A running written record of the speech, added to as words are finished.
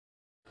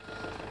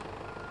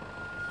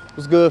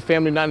What's good,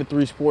 family?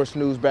 93 Sports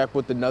News back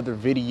with another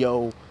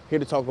video. Here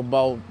to talk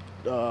about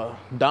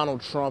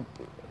Donald Trump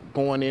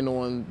going in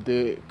on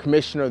the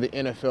commissioner of the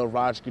NFL,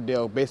 Roger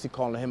Goodell, basically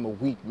calling him a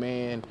weak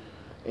man,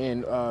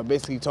 and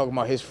basically talking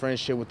about his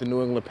friendship with the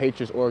New England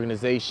Patriots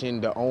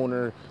organization, the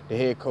owner, the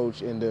head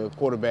coach, and the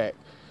quarterback.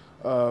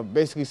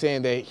 Basically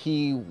saying that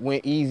he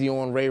went easy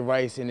on Ray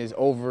Rice and is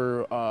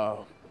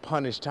over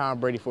punished Tom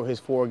Brady for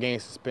his 4-game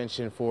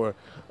suspension for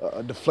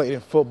deflating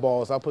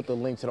footballs. I'll put the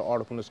link to the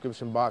article in the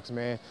description box,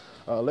 man.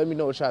 Let me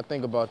know what y'all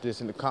think about this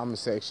in the comment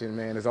section,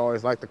 man. As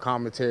always, like the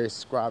commentary,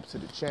 subscribe to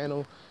the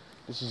channel.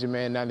 This is your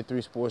man,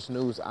 93 Sports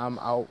News. I'm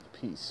out.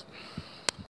 Peace.